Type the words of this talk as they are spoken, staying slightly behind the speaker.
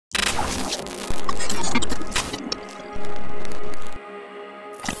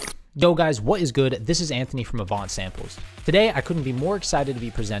Yo guys, what is good? This is Anthony from Avant Samples. Today, I couldn't be more excited to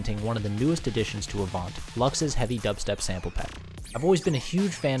be presenting one of the newest additions to Avant, L.U.X's heavy dubstep sample pack. I've always been a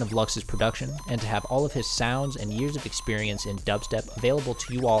huge fan of L.U.X's production, and to have all of his sounds and years of experience in dubstep available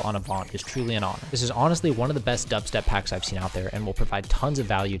to you all on Avant is truly an honor. This is honestly one of the best dubstep packs I've seen out there and will provide tons of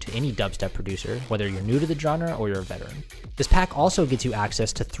value to any dubstep producer, whether you're new to the genre or you're a veteran. This pack also gets you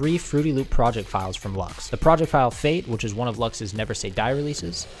access to 3 Fruity Loop project files from L.U.X. The project file Fate, which is one of L.U.X's Never Say Die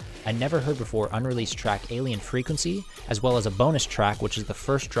releases, a never heard before unreleased track Alien Frequency, as well as a bonus track which is the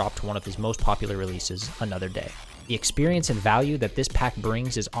first drop to one of his most popular releases, Another Day. The experience and value that this pack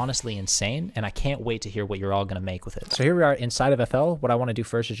brings is honestly insane, and I can't wait to hear what you're all going to make with it. So here we are inside of FL. What I want to do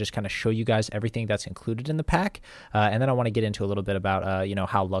first is just kind of show you guys everything that's included in the pack, and then I want to get into a little bit about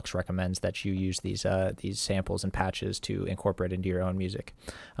how L.U.X recommends that you use these samples and patches to incorporate into your own music.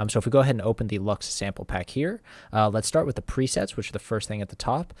 So if we go ahead and open the L.U.X sample pack here, let's start with the presets, which are the first thing at the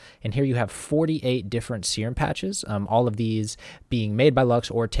top. And here you have 48 different Serum patches, all of these being made by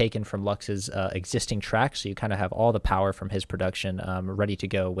L.U.X or taken from L.U.X's existing tracks. So you kind of have all the power from his production ready to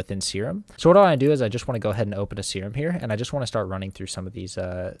go within Serum. So what I want to do is I just want to go ahead and open a Serum here, and I just want to start running through some of these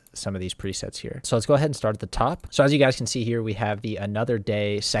presets here. So let's go ahead and start at the top. So as you guys can see here, we have the Another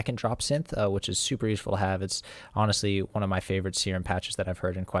Day second drop synth, which is super useful to have. It's honestly one of my favorite Serum patches that I've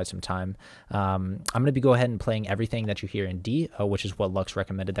heard in quite some time. I'm going to go ahead and playing everything that you hear in D, which is what L.U.X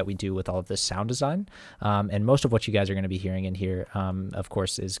recommended that we do with all of this sound design. And most of what you guys are going to be hearing in here, of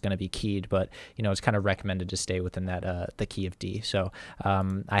course, is going to be keyed, but it's kind of recommended to stay within that the key of D. So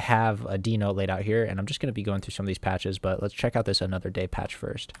I have a D note laid out here, and I'm just going to be going through some of these patches, but let's check out this Another Day patch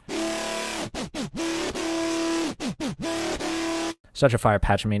first. Such a fire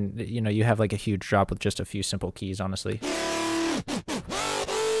patch. I mean, you have like a huge drop with just a few simple keys, honestly.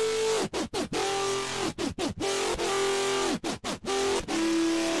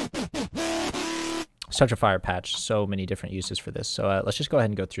 Such a fire patch. So many different uses for this. So let's just go ahead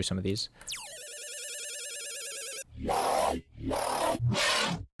and go through some of these.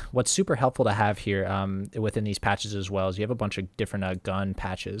 What's super helpful to have here within these patches as well is you have a bunch of different gun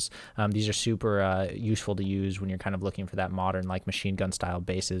patches. These are super useful to use when you're kind of looking for that modern like machine gun style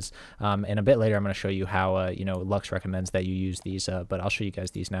basses. And a bit later I'm going to show you how L.U.X recommends that you use these, but I'll show you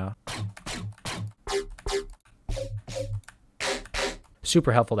guys these now.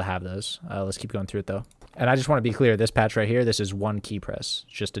 Super helpful to have those. Let's keep going through it though. And I just want to be clear, this patch right here, this is one key press,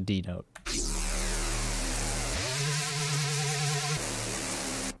 just a D note.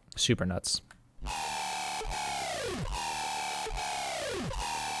 Super nuts.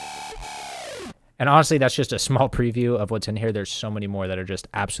 And honestly, that's just a small preview of what's in here. There's so many more that are just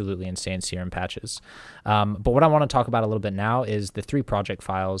absolutely insane Serum patches. But what I want to talk about a little bit now is the 3 project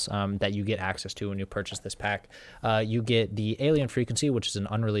files that you get access to when you purchase this pack. You get the Alien Frequency, which is an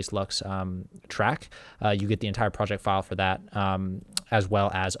unreleased L.U.X track. You get the entire project file for that, as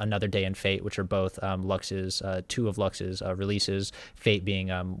well as Another Day and Fate, which are both L.U.X's, 2 of L.U.X's releases, Fate being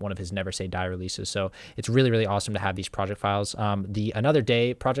one of his Never Say Die releases. So it's really, really awesome to have these project files. The Another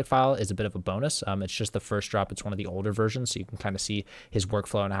Day project file is a bit of a bonus. It's just the first drop. It's one of the older versions, so you can kind of see his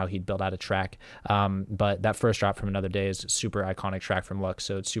workflow and how he'd build out a track. But that first drop from Another Day is a super iconic track from L.U.X,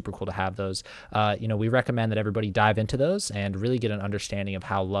 so it's super cool to have those. We recommend that everybody dive into those and really get an understanding of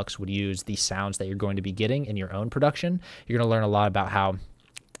how L.U.X would use the sounds that you're going to be getting in your own production. You're going to learn a lot about how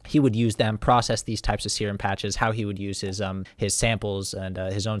he would use them, process these types of Serum patches, how he would use his samples and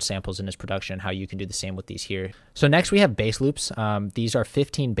his own samples in his production, how you can do the same with these here. So next we have bass loops. These are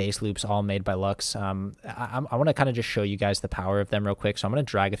 15 bass loops all made by L.U.X. I want to kind of just show you guys the power of them real quick. So I'm going to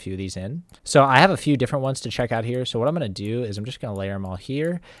drag a few of these in. So I have a few different ones to check out here. So what I'm going to do is I'm just going to layer them all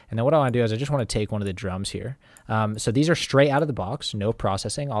here. And then what I want to do is I just want to take one of the drums here. So these are straight out of the box, no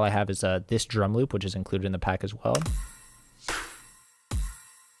processing. All I have is this drum loop, which is included in the pack as well.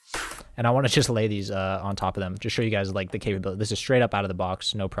 And I want to just lay these on top of them, just show you guys like the capability. This is straight up out of the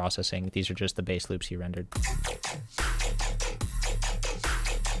box, no processing. These are just the bass loops he rendered.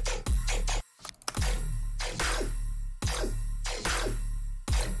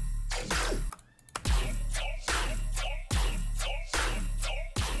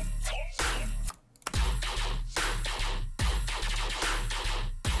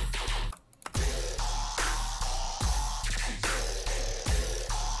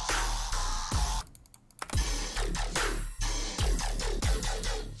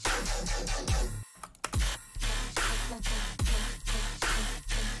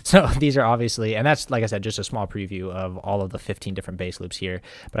 So these are obviously, and that's, like I said, just a small preview of all of the 15 different bass loops here.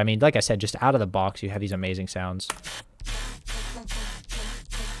 But I mean, like I said, just out of the box, you have these amazing sounds.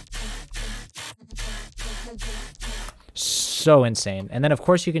 so insane. And then of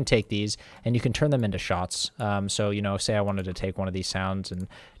course you can take these and you can turn them into shots. So, you know, say I wanted to take one of these sounds and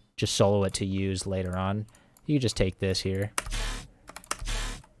just solo it to use later on. You just take this here.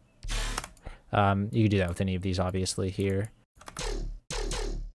 You can do that with any of these, obviously, here.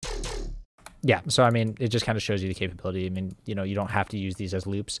 Yeah, so I mean, it just kind of shows you the capability. I mean, you know, you don't have to use these as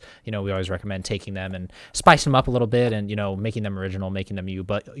loops. You know, we always recommend taking them and spicing them up a little bit and, you know, making them original, making them you.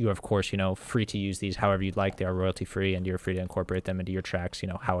 But you are, of course, you know, free to use these however you'd like. They are royalty free and you're free to incorporate them into your tracks, you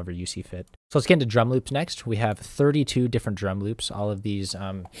know, however you see fit. So let's get into drum loops next. We have 32 different drum loops. All of these,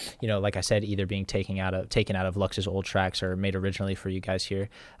 you know, like I said, either being taken out of L.U.X's old tracks or made originally for you guys here.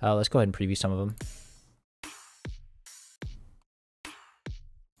 Let's go ahead and preview some of them.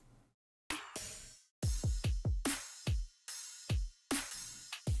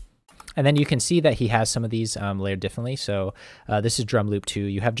 And then you can see that he has some of these layered differently. So this is drum loop 2.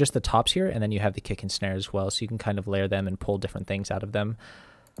 You have just the tops here, and then you have the kick and snare as well. So you can kind of layer them and pull different things out of them.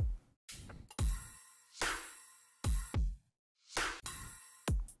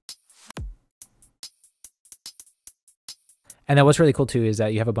 And then what's really cool too is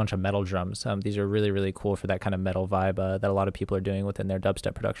that you have a bunch of metal drums. These are really, really cool for that kind of metal vibe that a lot of people are doing within their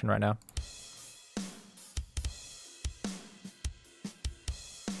dubstep production right now.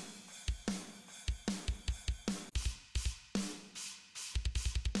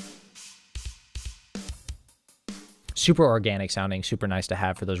 Super organic sounding, super nice to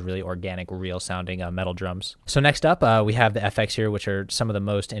have for those really organic, real sounding metal drums. So next up, we have the FX here, which are some of the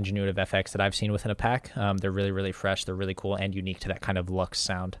most ingenuitive FX that I've seen within a pack. They're really, really fresh. They're really cool and unique to that kind of L.U.X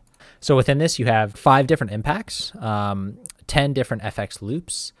sound. So within this, you have 5 different impacts, 10 different FX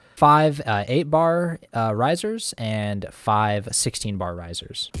loops, 5 8-bar risers, and 5 16-bar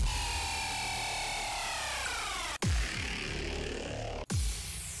risers.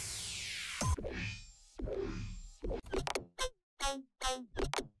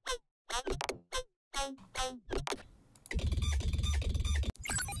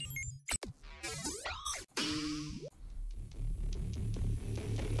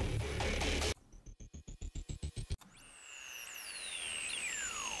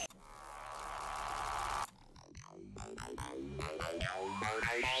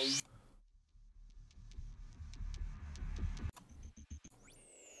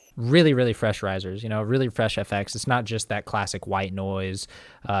 Really, really fresh risers, you know, really fresh FX. It's not just that classic white noise,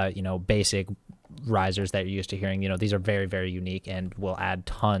 you know, basic risers that you're used to hearing. You know, these are very, very unique and will add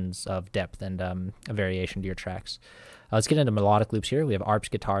tons of depth and a variation to your tracks. Let's get into melodic loops here. We have arps,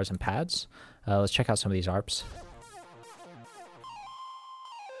 guitars, and pads. Let's check out some of these arps.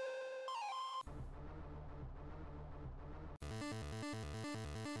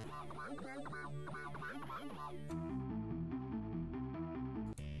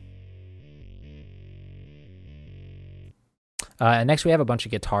 And next we have a bunch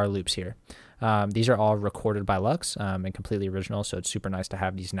of guitar loops here. These are all recorded by L.U.X and completely original, so it's super nice to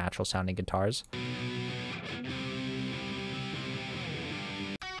have these natural sounding guitars.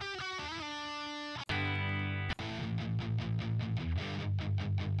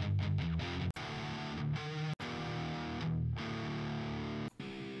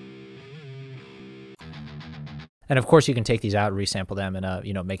 And of course you can take these out, resample them, and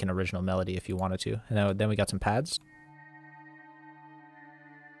you know, make an original melody if you wanted to. And then we got some pads.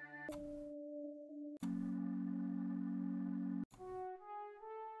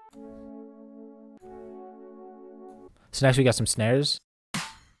 So next we got some snares.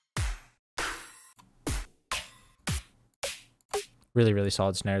 Really, really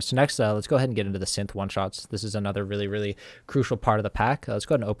solid snares. So next, let's go ahead and get into the Synth One Shots. This is another really, really crucial part of the pack. Let's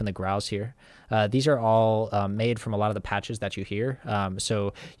go ahead and open the growls here. These are all made from a lot of the patches that you hear.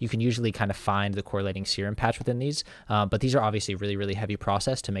 So you can usually kind of find the correlating Serum patch within these. But these are obviously really, really heavy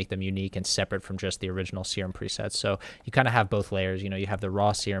processed to make them unique and separate from just the original Serum presets. So you kind of have both layers. You know, you have the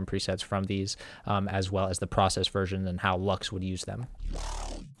raw Serum presets from these as well as the processed version and how L.U.X would use them.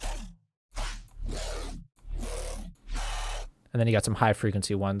 And then you got some high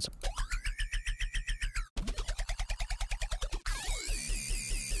frequency ones.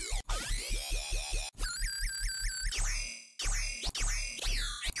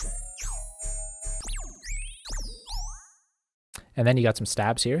 And then you got some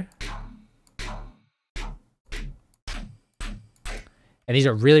stabs here. And these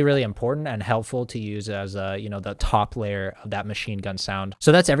are really, really important and helpful to use as, you know, the top layer of that machine gun sound.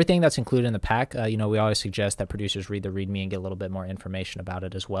 So that's everything that's included in the pack. You know, we always suggest that producers read the README and get a little bit more information about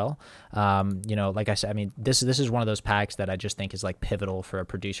it as well. You know, like I said, I mean, this is one of those packs that I just think is like pivotal for a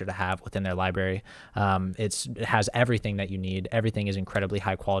producer to have within their library. It has everything that you need. Everything is incredibly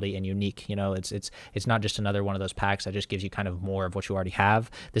high quality and unique. You know, it's not just another one of those packs that just gives you kind of more of what you already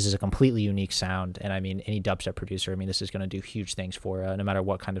have. This is a completely unique sound. And I mean, any dubstep producer, I mean, this is going to do huge things for no matter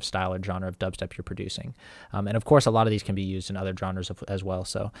what kind of style or genre of dubstep you're producing. And of course, a lot of these can be used in other genres as well.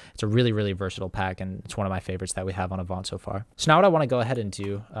 So it's a really, really versatile pack, and it's one of my favorites that we have on Avant so far. So now what I want to go ahead and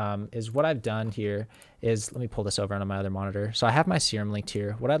do is what I've done here is, let me pull this over on my other monitor. So I have my Serum linked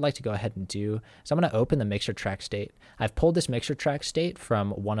here. What I'd like to go ahead and do is I'm going to open the mixer track state. I've pulled this mixer track state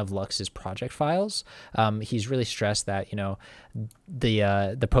from one of L.U.X's project files. He's really stressed that, you know,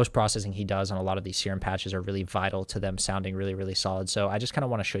 the post-processing he does on a lot of these Serum patches are really vital to them sounding really, really solid. So I just kind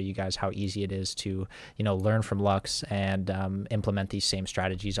of want to show you guys how easy it is to, you know, learn from L.U.X and implement these same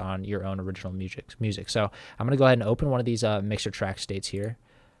strategies on your own original music. So I'm going to go ahead and open one of these mixer track states here.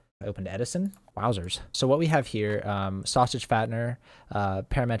 I opened Edison. Wowzers. So what we have here, sausage fattener,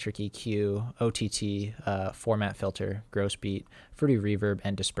 parametric EQ, OTT, format filter, gross beat, fruity reverb,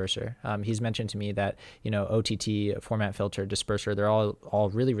 and disperser. He's mentioned to me that, you know, OTT, format filter, disperser, they're all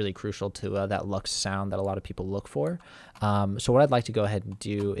really, really crucial to that L.U.X sound that a lot of people look for. So what I'd like to go ahead and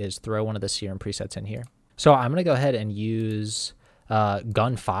do is throw one of the Serum presets in here. So I'm going to go ahead and use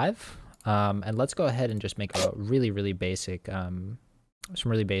Gun 5, and let's go ahead and just make a really, really basic some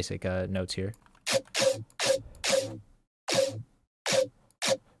really basic notes here.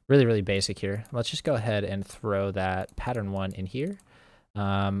 Really, really basic here. Let's just go ahead and throw that pattern 1 in here.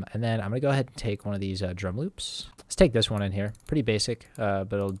 And then I'm going to go ahead and take one of these drum loops. Let's take this one in here. Pretty basic,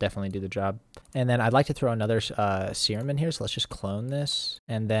 but it'll definitely do the job. And then I'd like to throw another Serum in here, so let's just clone this.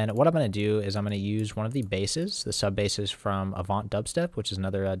 And then what I'm going to do is I'm going to use one of the basses, the sub basses from Avant Dubstep, which is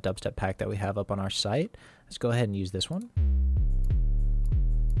another dubstep pack that we have up on our site. Let's go ahead and use this one.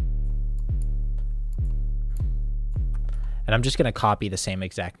 And I'm just going to copy the same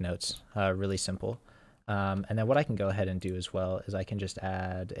exact notes, really simple. And then what I can go ahead and do as well is I can just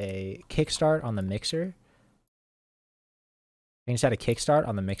add a kickstart on the mixer. I can just add a kickstart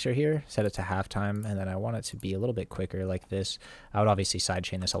on the mixer here, set it to halftime, and then I want it to be a little bit quicker like this. I would obviously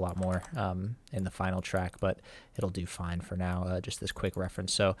sidechain this a lot more in the final track, but it'll do fine for now, just this quick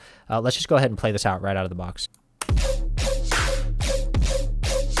reference. So let's just go ahead and play this out right out of the box.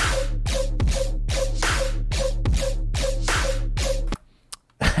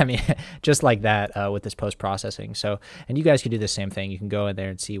 I mean, just like that with this post-processing. So, and you guys can do the same thing. You can go in there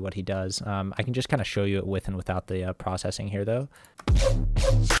and see what he does. I can just kind of show you it with and without the processing here, though.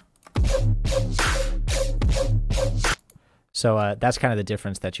 So that's kind of the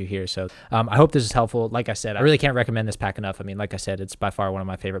difference that you hear. So I hope this is helpful. Like I said, I really can't recommend this pack enough. I mean, like I said, it's by far one of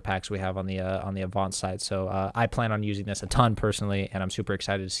my favorite packs we have on the Avant side. So I plan on using this a ton personally, and I'm super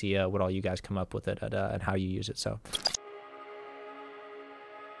excited to see what all you guys come up with it and how you use it. So.